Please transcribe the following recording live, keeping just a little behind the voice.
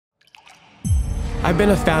I've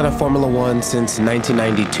been a fan of Formula One since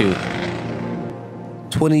 1992.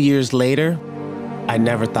 20 years later, I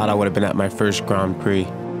never thought I would have been at my first Grand Prix.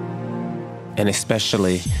 And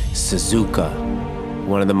especially Suzuka,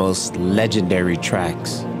 one of the most legendary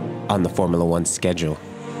tracks on the Formula One schedule.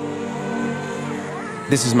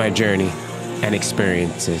 This is my journey and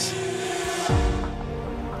experiences.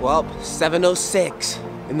 Well, 7:06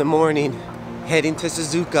 in the morning, heading to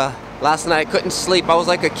Suzuka. Last night I couldn't sleep. I was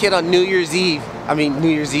like a kid on New Year's Eve. On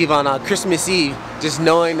Christmas Eve, just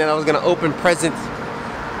knowing that I was gonna open presents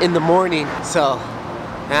in the morning. So,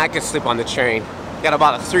 I could sleep on the train. Got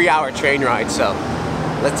about a 3-hour train ride, so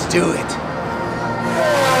let's do it.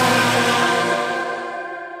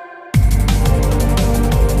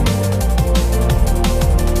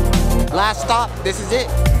 Last stop, this is it.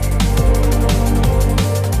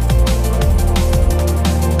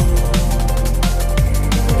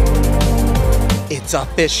 It's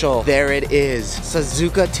official, there it is.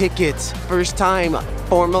 Suzuka tickets, first time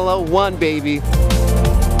Formula One, baby.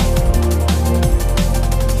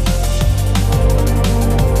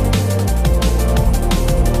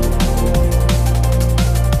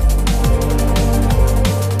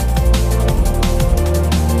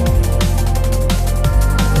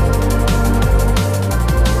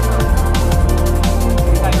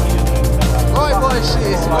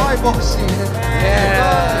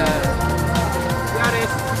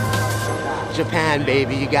 Japan,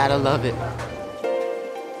 baby, you gotta love it.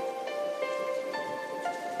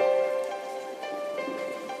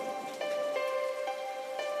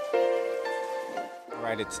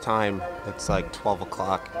 Right, it's time. It's like 12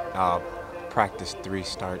 o'clock. Practice 3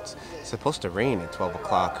 starts. It's supposed to rain at 12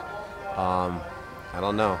 o'clock. I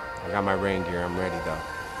don't know. I got my rain gear. I'm ready though.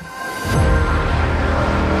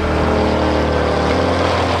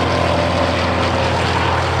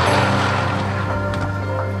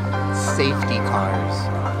 Safety cars.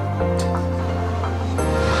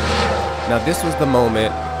 Now this was the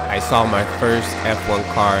moment I saw my first F1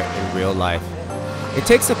 car in real life. It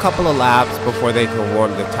takes a couple of laps before they can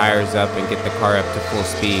warm the tires up and get the car up to full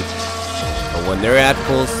speed. But when they're at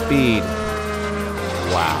full speed,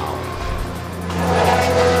 wow.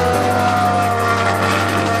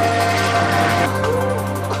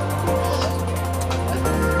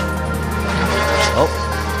 Oh,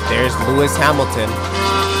 there's Lewis Hamilton.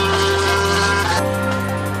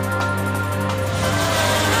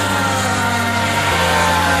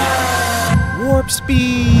 Warp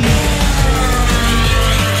speed!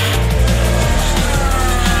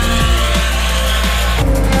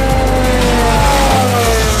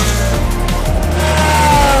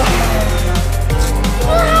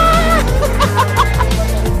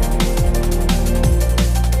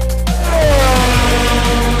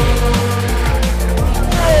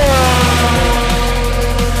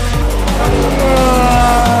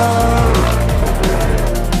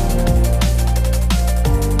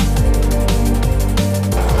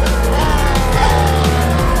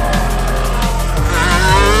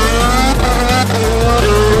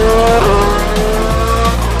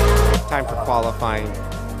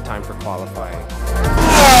 Time for qualifying.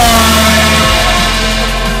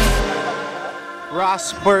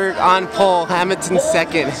 Rosberg on pole, Hamilton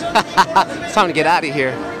second. It's time to get out of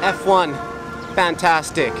here. F1,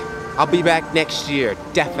 fantastic. I'll be back next year,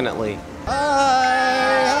 definitely.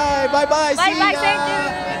 Hi, bye-bye. Bye-bye,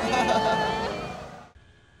 thank you.